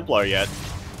Dark Templar yet.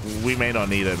 We may not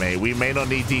need it, mate. We may not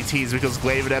need DTs because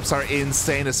Glaive Adepts are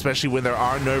insane, especially when there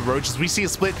are no roaches. We see a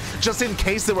split just in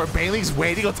case there were Banelings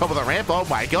waiting on top of the ramp. Oh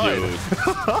my god.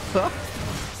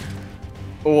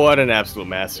 What an absolute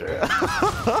master.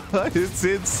 It's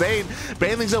insane.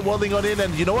 Banelings are waddling on in,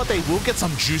 and you know what? They will get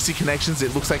some juicy connections.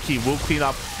 It looks like he will clean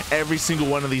up every single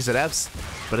one of these Adepts.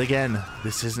 But again,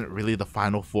 this isn't really the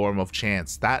final form of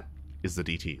Chance. That is the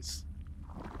DTs.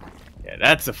 Yeah,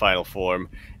 that's the final form.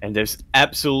 And there's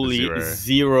absolutely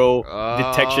zero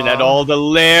detection at all. The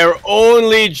lair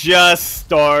only just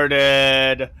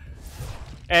started.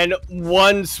 And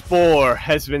 1 Spore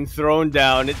has been thrown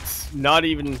down. It's not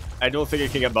even, I don't think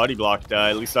it can get body blocked,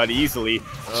 at least not easily. 2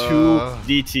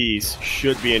 DTs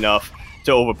should be enough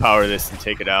to overpower this and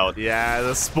take it out. Yeah,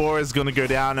 the Spore is going to go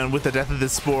down, and with the death of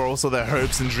this Spore, also the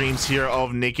hopes and dreams here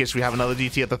of Nikich. We have another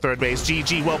DT at the 3rd base.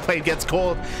 GG, well played, gets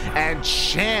called, and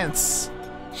Chance,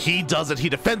 he does it. He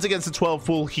defends against the 12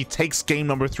 full. He takes game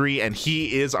number 3, and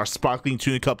he is our Sparkling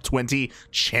Tuna Cup 20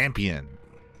 champion.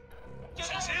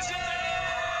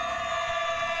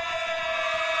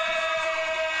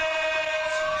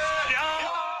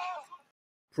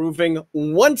 Proving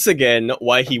once again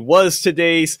why he was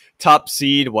today's top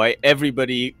seed, why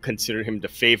everybody considered him the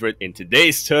favorite in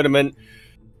today's tournament.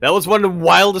 That was one of the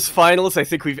wildest finals I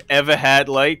think we've ever had,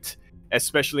 Light,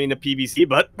 especially in the PvZ,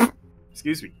 but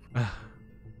excuse me.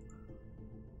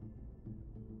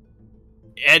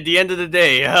 At the end of the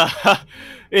day,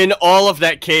 in all of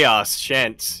that chaos,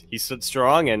 Chance, he stood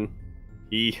strong and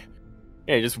he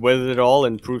just weathered it all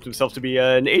and proved himself to be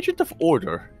an agent of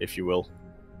order, if you will.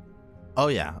 Oh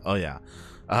yeah, oh yeah.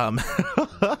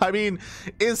 I mean,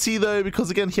 is he though? Because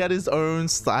again, he had his own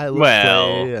style of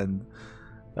play, and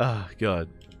oh god,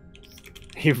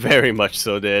 he very much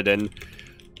so did. And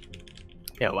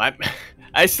yeah, well,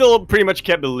 I still pretty much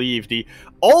can't believe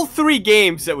all 3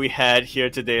 games that we had here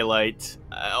today, Light,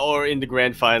 or in the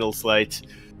grand finals, Light.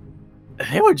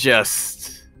 They were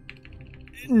just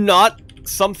not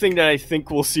something that I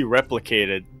think we'll see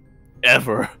replicated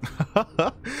ever.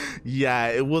 Yeah,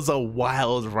 it was a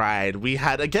wild ride. We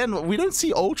had, again, we don't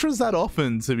see ultras that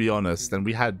often, to be honest, and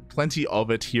we had plenty of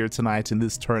it here tonight in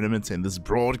this tournament, in this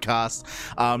broadcast.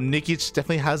 Nikich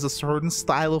definitely has a certain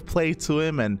style of play to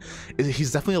him, and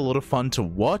he's definitely a lot of fun to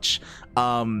watch.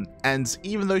 And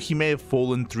even though he may have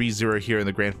fallen 3-0 here in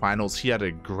the grand finals, he had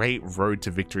a great road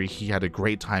to victory. He had a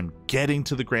great time getting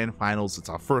to the grand finals. It's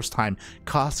our first time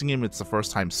casting him. It's the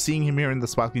first time seeing him here in the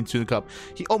Sparkling Tuna Cup.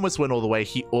 He almost went all the way.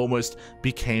 He almost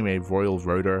became a Royal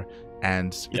Roader,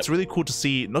 and it's really cool to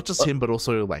see not just him, but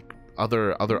also like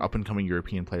other up-and-coming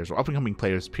European players, or up-and-coming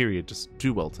players period, just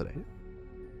do well today.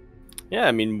 Yeah,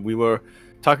 I mean, we were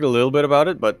talking a little bit about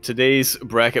it, but today's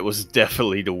bracket was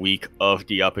definitely the week of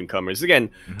the up-and-comers. Again,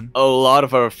 a lot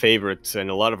of our favorites and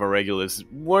a lot of our regulars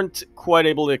weren't quite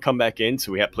able to come back in,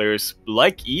 so we had players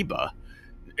like Iba,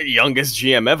 youngest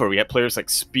GM ever. We had players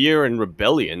like Spear and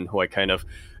Rebellion, who I kind of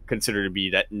consider to be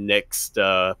that next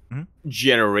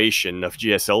generation of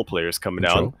GSL players coming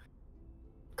down.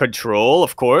 Control,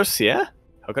 of course, yeah.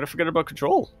 How could I forget about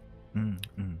Control? A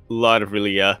lot of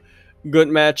really good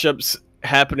matchups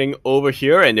happening over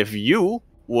here, and if you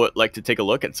would like to take a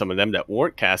look at some of them that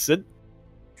weren't casted,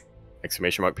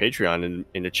 !Patreon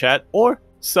in the chat, or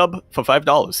sub for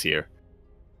 $5 here.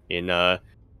 No,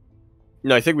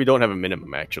 I think we don't have a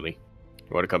minimum actually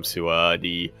when it comes to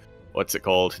the what's it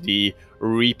called, the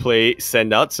replay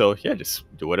send out. So yeah, just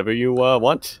do whatever you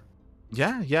want.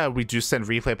 Yeah, we do send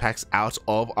replay packs out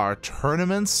of our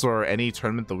tournaments, or any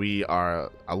tournament that we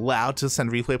are allowed to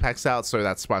send replay packs out. So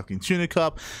that's Sparkling Tuna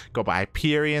Cup, Go by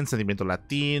Hyperion, Sentimiento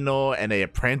Latino, and a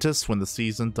Apprentice when the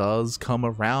season does come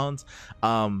around.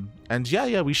 And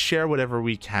yeah, we share whatever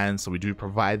we can, so we do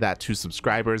provide that to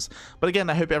subscribers. But again,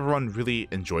 I hope everyone really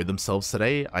enjoyed themselves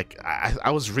today. Like,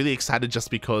 I was really excited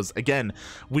just because, again,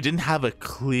 we didn't have a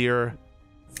clear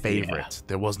favorite.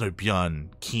 There was no Björn,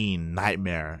 Keen,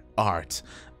 Nightmare, Art.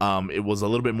 It was a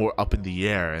little bit more up in the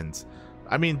air, and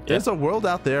I mean, there's a world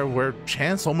out there where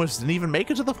Chance almost didn't even make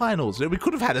it to the finals. We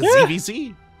could have had a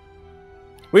ZVZ.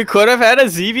 We could have had a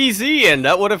ZVZ, and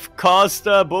that would have caused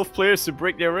both players to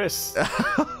break their wrists.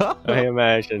 I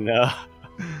imagine.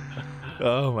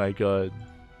 Oh my god.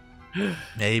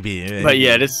 Maybe. But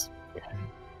yeah, this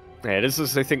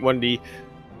is, I think, one of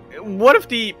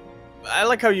the I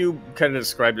like how you kind of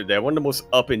described it there. One of the most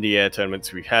up-in-the-air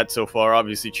tournaments we've had so far.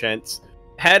 Obviously, Chance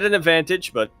had an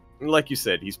advantage, but like you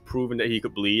said, he's proven that he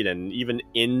could bleed, and even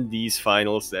in these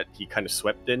finals that he kind of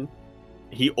swept in,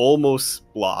 he almost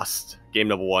lost game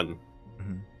number 1.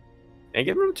 And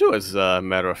game number 2, as a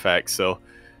matter of fact. So,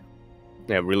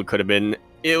 yeah, it really could have been...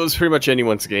 It was pretty much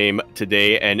anyone's game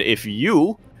today, and if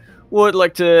you would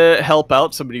like to help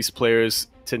out some of these players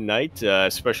tonight,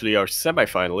 especially our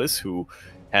semifinalists who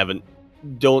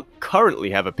don't currently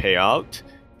have a payout,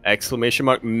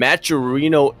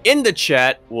 !Matcherino in the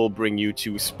chat will bring you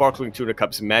to Sparkling Tuna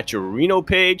Cup's Matcherino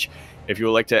page. If you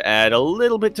would like to add a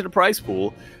little bit to the prize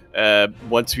pool,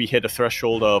 once we hit a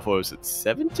threshold of, what was it,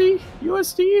 70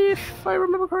 USD, if I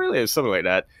remember correctly, or something like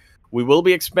that, we will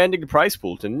be expanding the prize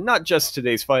pool to not just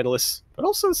today's finalists, but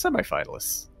also the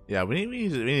semifinalists. Yeah, we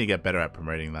need to get better at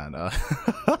promoting that.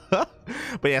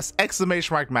 But yes,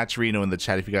 !Matcherino in the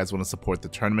chat if you guys want to support the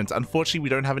tournament. Unfortunately, we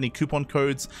don't have any coupon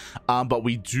codes, but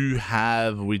we do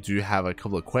have a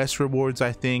couple of quest rewards,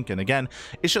 I think. And again,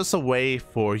 it's just a way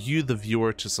for you, the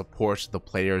viewer, to support the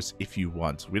players if you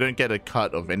want. We don't get a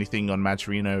cut of anything on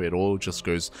Matcherino. It all just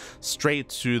goes straight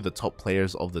to the top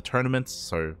players of the tournament.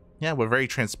 So yeah, we're very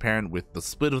transparent with the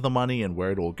split of the money and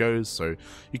where it all goes, so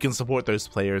you can support those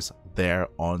players there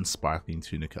on Sparkling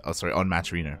Tuna Cup. Oh, sorry, on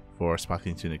Matcherino for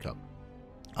Sparkling Tuna Cup.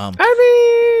 I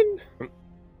mean,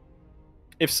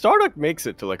 if Starduck makes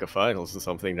it to like a finals or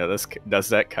something, does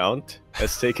that count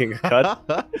as taking a cut?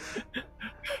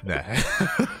 Nah.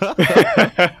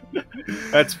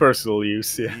 That's personal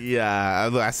use.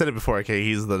 Yeah, I said it before. Okay,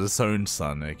 he's the disowned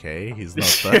son. Okay, he's not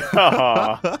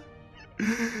the.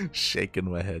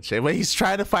 Shaking my head. Well, he's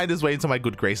trying to find his way into my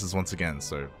good graces once again,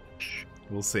 so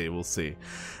we'll see.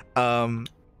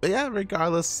 But yeah,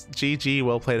 regardless, GG,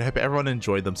 well played. I hope everyone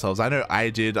enjoyed themselves. I know I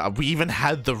did. We even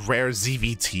had the rare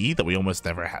ZVT that we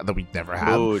never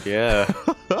had. Oh yeah.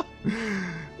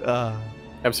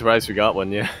 I'm surprised we got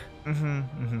one. Yeah.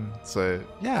 So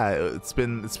yeah, it's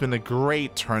been a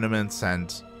great tournament,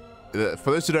 and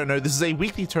for those who don't know, this is a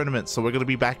weekly tournament, so we're going to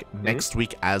be back next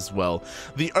week as well.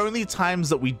 The only times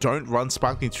that we don't run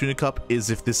Sparkling Tuna Cup is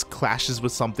if this clashes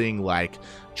with something like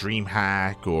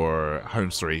DreamHack or Home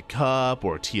Story Cup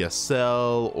or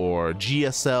TSL or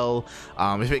GSL.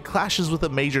 If it clashes with a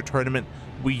major tournament,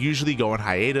 we usually go on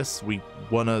hiatus. We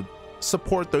want to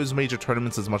support those major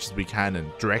tournaments as much as we can and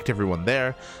direct everyone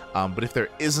there. But if there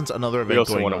isn't another event, We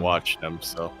also want to watch them,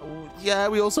 so. Yeah,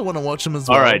 we also want to watch them as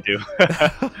well. All right, do.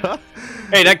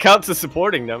 Hey, that counts as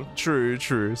supporting them. True.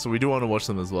 So we do want to watch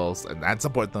them as well and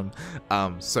support them.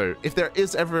 So if there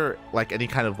is ever like any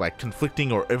kind of like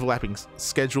conflicting or overlapping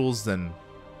schedules, then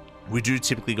we do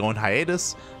typically go on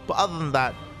hiatus. But other than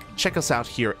that, check us out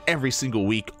here every single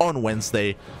week on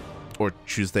Wednesday or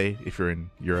Tuesday if you're in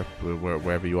Europe,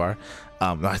 wherever you are.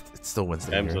 No, it's still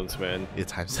Wednesday. Time zones, man.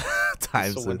 It's time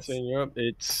zones. Wednesday in Europe.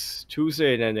 It's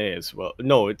Tuesday in NA as well.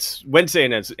 No, it's Wednesday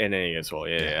in NA as well.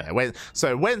 Yeah.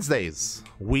 So Wednesdays,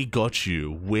 we got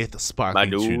you with Sparkling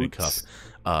Tuna Cup,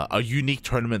 a unique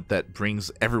tournament that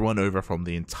brings everyone over from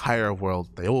the entire world.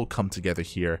 They all come together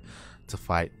here to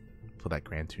fight for that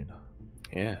grand tuna.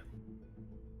 Yeah.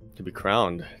 To be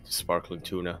crowned Sparkling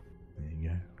Tuna. There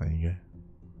you go.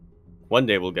 One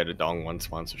day we'll get a Dong1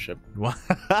 sponsorship.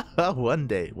 One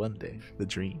day, the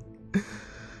dream.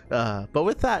 But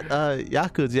with that,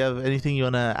 Yaku, do you have anything you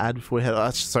want to add before we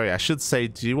head? Sorry, I should say,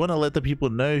 do you want to let the people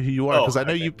know who you are? Because I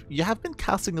know you have been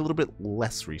casting a little bit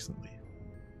less recently.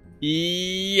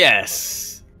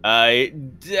 Yes, I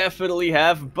definitely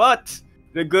have. But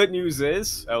the good news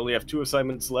is I only have 2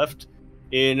 assignments left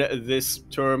in this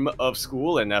term of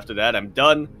school, and after that I'm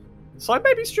done. So I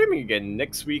might be streaming again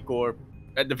next week, or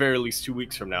at the very least 2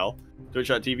 weeks from now.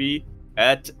 Twitch.tv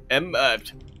at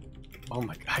oh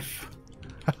my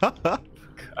god.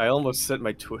 I almost set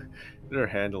my Twitter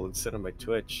handle instead of my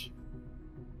Twitch.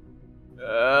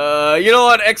 You know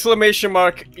what? Exclamation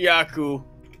mark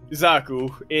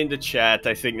Yakuzaku in the chat.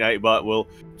 I think Nightbot will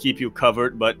keep you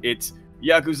covered, but it's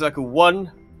Yakuzaku1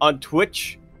 on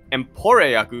Twitch,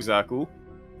 Empore Yakuzaku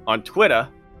on Twitter,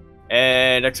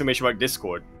 and exclamation mark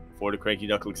Discord for the Cranky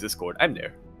Ducklings Discord. I'm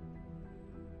there.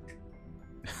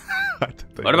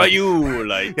 What about you,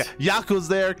 Light? Yeah, Yaku's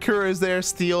there, Kura's there,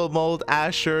 Steel Mold,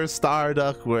 Asher,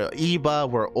 Starduck,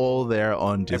 we're all there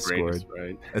on Discord.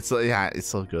 Right. It's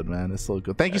so good, man. It's so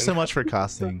good. Thank you so much for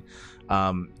casting.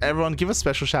 Everyone, give a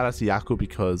special shout out to Yaku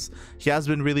because he has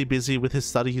been really busy with his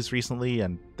studies recently,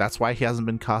 and that's why he hasn't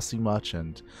been casting much.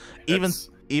 And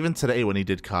even today when he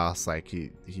did cast, like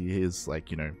he is like,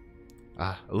 you know,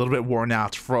 a little bit worn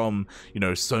out from, you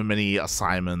know, so many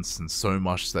assignments and so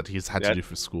much that he's had to do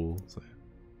for school. So.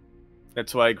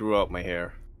 That's why I grew out my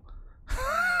hair.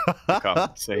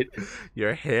 Compensate.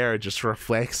 Your hair just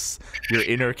reflects your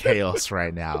inner chaos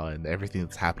right now and everything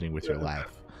that's happening with your life.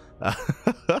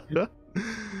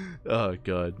 Oh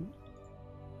god.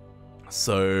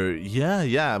 So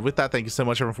yeah, with that, thank you so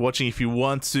much everyone for watching. If you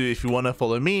want to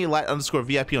follow me,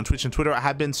 light_VIP on Twitch and Twitter. I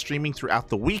have been streaming throughout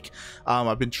the week.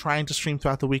 I've been trying to stream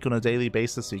throughout the week on a daily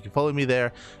basis, so you can follow me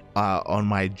there on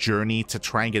my journey to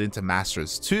try and get into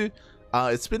Masters 2.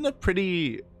 It's been a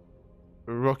pretty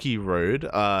rocky road.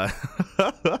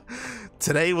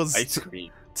 Today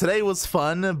was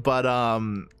fun, but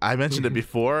I mentioned it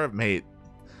before, mate.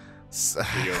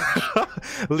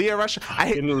 Leo Rush.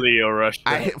 I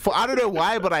don't know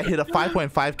why, but I hit a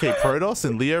 5.5k Protoss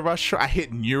in Leo Rush. I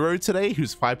hit Neuro today,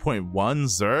 who's 5.1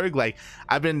 Zerg. Like,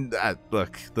 I've been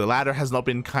look, the ladder has not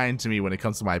been kind to me when it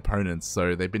comes to my opponents,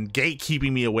 so they've been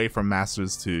gatekeeping me away from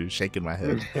Masters 2, shaking my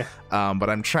head. But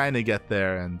I'm trying to get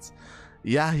there, and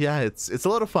yeah, it's a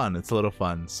lot of fun. It's a lot of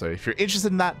fun. So if you're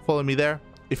interested in that, follow me there.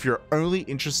 If you're only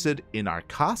interested in our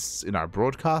casts, in our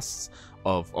broadcasts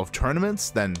of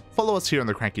tournaments, then follow us here on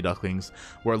the Cranky Ducklings.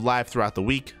 We're live throughout the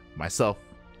week. Myself,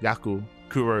 Yaku,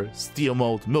 Kuro, Steel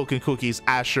Mold, Milk and Cookies,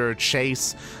 Asher,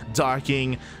 Chase,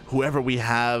 Darking, whoever we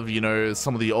have, you know,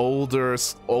 some of the older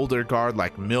guard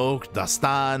like Milk,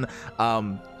 Dastan.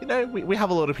 You know, we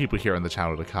have a lot of people here on the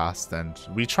channel to cast, and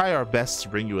we try our best to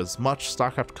bring you as much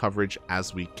StarCraft coverage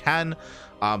as we can.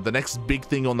 The next big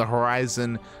thing on the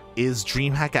horizon is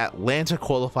DreamHack Atlanta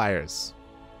qualifiers.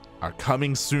 Are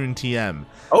coming soon, TM.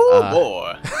 Oh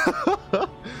boy.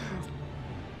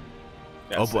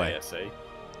 Oh boy.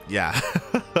 Yeah.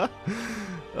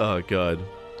 Oh god.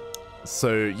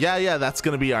 So yeah, that's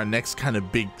gonna be our next kind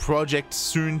of big project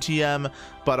soon, TM.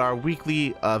 But our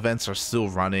weekly events are still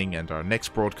running, and our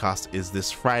next broadcast is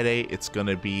this Friday. It's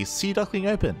gonna be Sea Duckling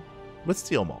Open with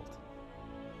Steel Mold.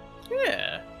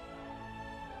 Yeah.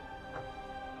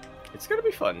 It's gonna be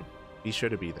fun. Be sure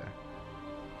to be there.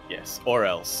 Yes, or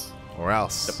else. Or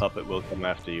else. The puppet will come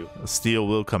after you. Steel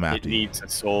will come after you. It needs a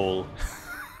soul.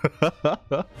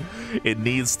 It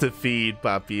needs to feed,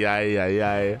 Papi.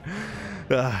 Aye.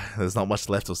 There's not much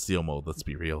left of Steel Mode, let's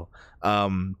be real.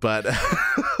 But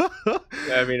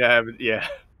I mean, I haven't, yeah.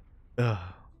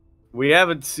 We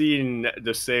haven't seen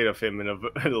the state of him in a,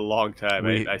 in a long time.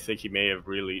 I think he may have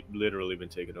really, literally been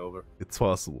taken over. It's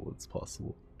possible. It's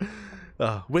possible.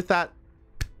 With that,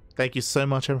 thank you so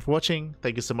much everyone for watching.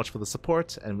 Thank you so much for the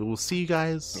support, and we will see you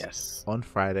guys on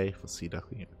Friday for Sea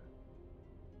Duckling.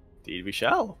 Indeed we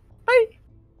shall. Bye.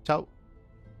 Ciao.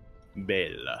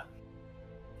 Bella.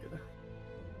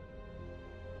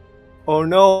 Oh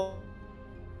no.